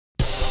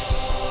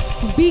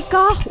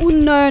বিকাশ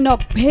উন্নয়নক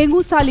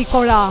ভেঙুচালি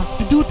কৰা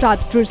দুটা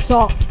দৃশ্য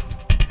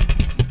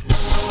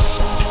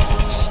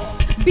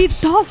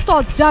বিধ্বস্ত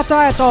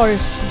যাতায়াতৰ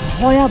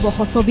ভয়াবহ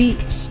ছবি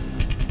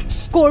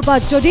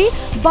কৰবাত যদি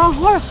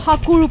বাঁহৰ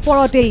হাকুৰ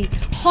ওপৰতেই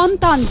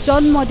সন্তান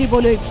জন্ম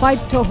দিবলৈ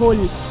বাধ্য হ'ল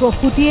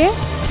প্ৰসূতিয়ে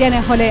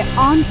তেনেহলে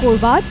আন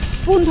কৰবাত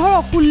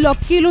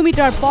 15-16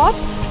 কিলোমিটাৰ পথ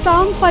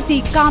চাং পাতি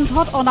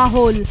কান্ধত অনা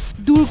হ'ল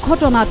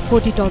দুৰ্ঘটনাত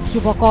পতিত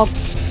যুৱকক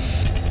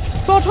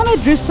প্ৰথমে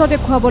দৃশ্য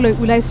দেখুৱাবলৈ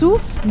ওলাইছো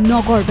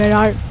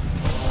নগৰবেৰাৰ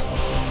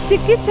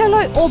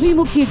চিকিৎসালয়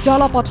অভিমুখী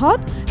জলপথত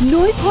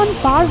নৈখন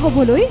পাৰ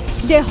হ'বলৈ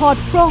দেহত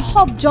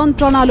প্ৰসৱ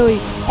যন্ত্ৰণালৈ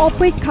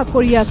অপেক্ষা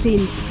কৰি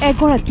আছিল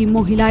এগৰাকী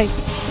মহিলাই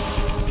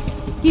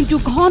কিন্তু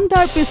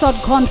ঘণ্টাৰ পিছত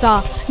ঘণ্টা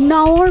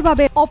নাওৰ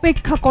বাবে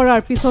অপেক্ষা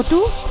কৰাৰ পিছতো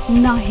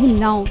নাহিল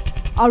নাও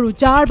আৰু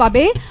যাৰ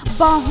বাবে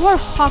বাঁহৰ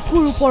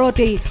হাকুৰ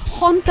ওপৰতেই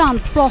সন্তান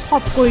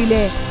প্ৰসৱ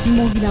কৰিলে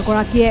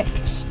মহিলাগৰাকীয়ে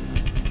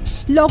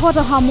লগত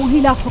অহা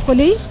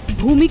মহিলাসকলেই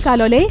ভূমিকা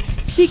ল'লে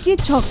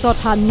চিকিৎসক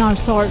তথা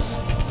নাৰ্ছৰ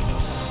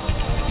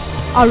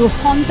আৰু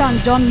সন্তান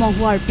জন্ম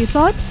হোৱাৰ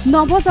পিছত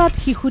নৱজাত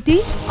শিশুটি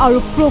আৰু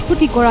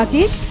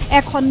প্ৰসূতিগৰাকীক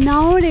এখন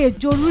নাওৰে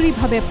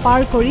জৰুৰীভাৱে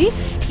পাৰ কৰি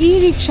ই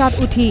ৰিক্সাত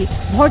উঠি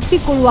ভৰ্তি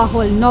কৰোৱা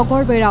হ'ল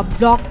নগৰবেৰা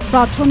ব্লক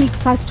প্ৰাথমিক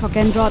স্বাস্থ্য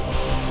কেন্দ্ৰত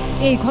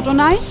এই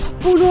ঘটনাই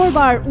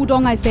পুনৰবাৰ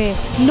উদঙাইছে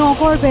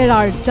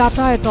নগৰবেৰাৰ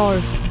যাতায়াতৰ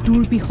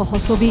দুৰ্বিষহ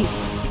ছবি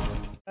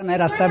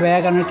ৰাস্তা বেয়া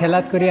কাৰণে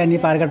ঠেলাত কৰি আনি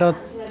পাৰঘাটত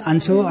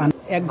আনছো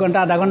 1 ঘণ্টা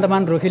আধা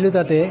ঘণ্টামান ৰখিলো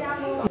তাতে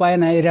উপায়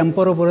নাই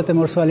ৰেম্পৰ ওপৰতে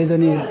মোৰ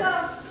ছোৱালীজনীৰ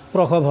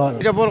প্ৰসৱ হ'ল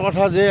এটা বৰ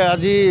কথা যে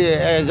আজি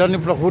এজনী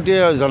প্ৰসূতিয়ে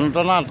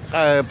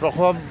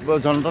প্ৰসৱ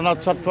যন্ত্ৰণাত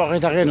ছটফকাই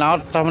থাকে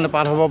নাৱত তাৰমানে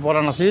পাৰ হ'ব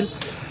পৰা নাছিল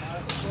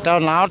তেওঁ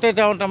নাৱতে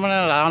তাৰমানে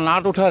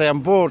নাৱত উঠা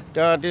ৰেম্পত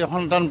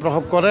সন্তান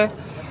প্ৰসৱ কৰে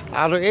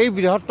আৰু এই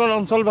বৃহত্তৰ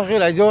অঞ্চলবাসী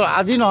ৰাইজৰ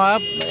আজি নহয়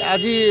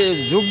আজি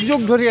যুগ যুগ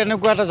ধৰি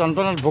এনেকুৱা এটা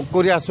যন্ত্ৰণাত ভোগ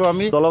কৰি আছোঁ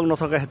আমি দলং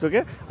নথকা হেতুকে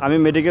আমি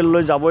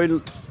মেডিকেললৈ যাবই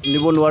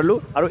নিব নোৱাৰিলোঁ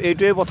আৰু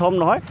এইটোৱে প্ৰথম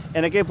নহয়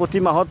এনেকৈ প্ৰতি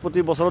মাহত প্ৰতি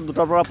বছৰত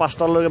 2টাৰ পৰা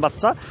 5টালৈকে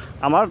বাচ্চা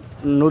আমাৰ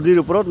নদীৰ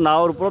ওপৰত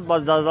নাৱৰ ওপৰত বা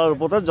জাহাজৰ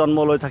ওপৰতে জন্ম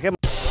লৈ থাকে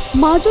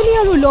মাজুলী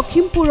আৰু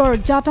লখিমপুৰৰ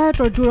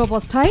যাতায়াতৰ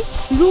দুৰৱস্থাই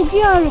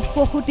ৰোগী আৰু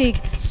প্ৰসূতিক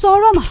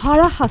চৰম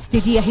হাৰাশাস্তি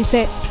দি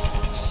আহিছে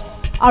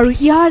আৰু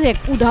ইয়াৰ এক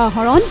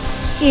উদাহৰণ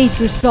এই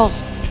দৃশ্য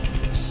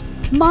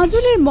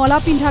মাজুলীৰ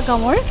মলাপিন্ধা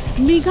গাঁৱৰ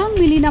মৃগাং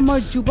মিলি নামৰ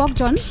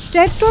যুৱকজন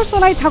ট্ৰেক্টৰ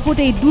চলাই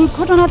থাকোঁতেই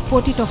দুৰ্ঘটনাত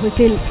পতিত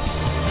হৈছিল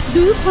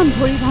দুয়োখন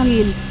ভৰি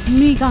ভাঙিল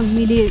মৃগাং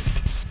মিলিৰ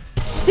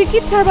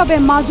চিকিৎসাৰ বাবে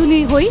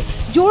মাজুলী হৈ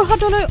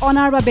যোৰহাটলৈ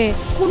অনাৰ বাবে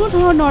কোনো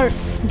ধৰণৰ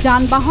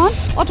যান বাহন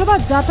অথবা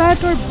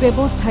যাতায়াতৰ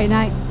ব্যৱস্থাই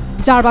নাই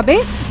যাৰ বাবে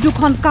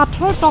দুখন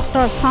কাঠৰ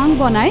টক্টাৰ চাং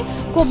বনাই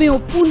কমেও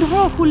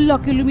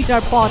 15-16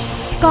 কিলোমিটাৰ পথ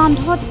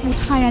কান্ধত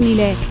উঠাই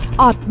আনিলে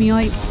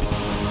আত্মীয়ই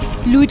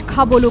লুইট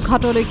খাবলো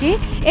ঘাটলৈকে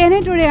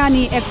এনেদৰে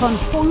আনি এখন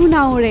সৰু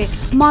নাওৰে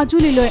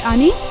মাজুলীলৈ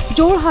আনি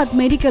যোৰহাট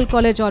মেডিকেল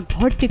কলেজত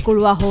ভৰ্তি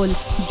কৰোৱা হ'ল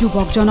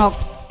যুৱকজনক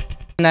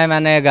নাই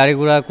মানে গাড়ী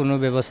ঘোড়া কোনো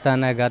ব্যৱস্থা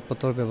নাই গাত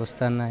পথৰ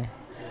ব্যৱস্থা নাই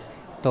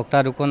টক্টা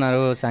দুখন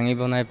আৰু চাঙি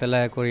বনাই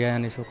পেলাই কঢ়িয়াই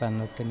আনিছোঁ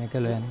কান্ধত তেনেকৈ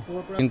লৈ আনি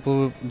লখিমপুৰ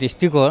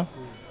ডিষ্ট্ৰিক্টৰ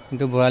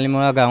কিন্তু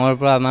বৰালিমৰা গাঁৱৰ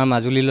পৰা আমাৰ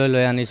মাজুলীলৈ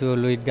লৈ আনিছোঁ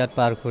লুইট গাঁত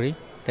পাৰ কৰি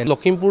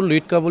লখিমপুৰ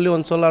লুইটকাবুলি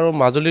অঞ্চল আৰু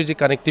মাজুলীৰ যি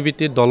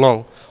কানেক্টিভিটি দলং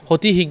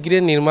অতি শীঘ্ৰে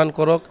নিৰ্মাণ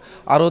কৰক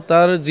আৰু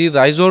তাৰ যি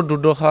ৰাইজৰ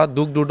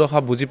দুখ দুৰ্দশা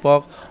বুজি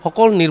পাওক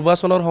সকলো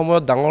নিৰ্বাচনৰ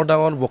সময়ত ডাঙৰ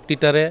ডাঙৰ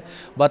বক্তৃতাৰে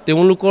বা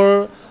তেওঁলোকৰ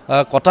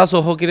কথা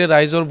চহকীৰে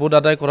ৰাইজৰ ভোট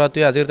আদায়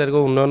কৰাটোৱে আজিৰ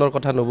তাৰিখৰ উন্নয়নৰ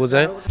কথা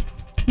নুবুজায়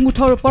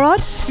মুঠৰ ওপৰত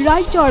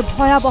ৰাজ্যৰ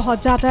ভয়াবহ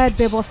যাতায়াত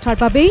ব্যৱস্থাৰ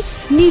বাবেই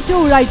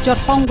নিতৌ ৰাজ্যত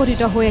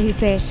সংঘটিত হৈ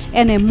আহিছে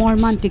এনে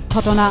মৰ্মান্তিক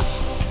ঘটনা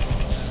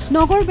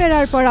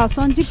নগৰবেৰাৰ পৰা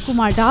সঞ্জীৱ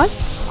কুমাৰ দাস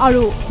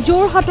আৰু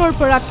যোৰহাটৰ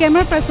পৰা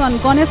কেমেৰা পাৰ্চন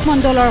গণেশ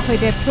মণ্ডলৰ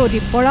সৈতে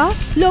প্ৰদীপ বৰা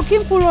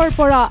লখিমপুৰৰ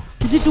পৰা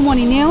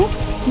জিতুমণি নেওগ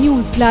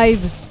নিউজ লাইভ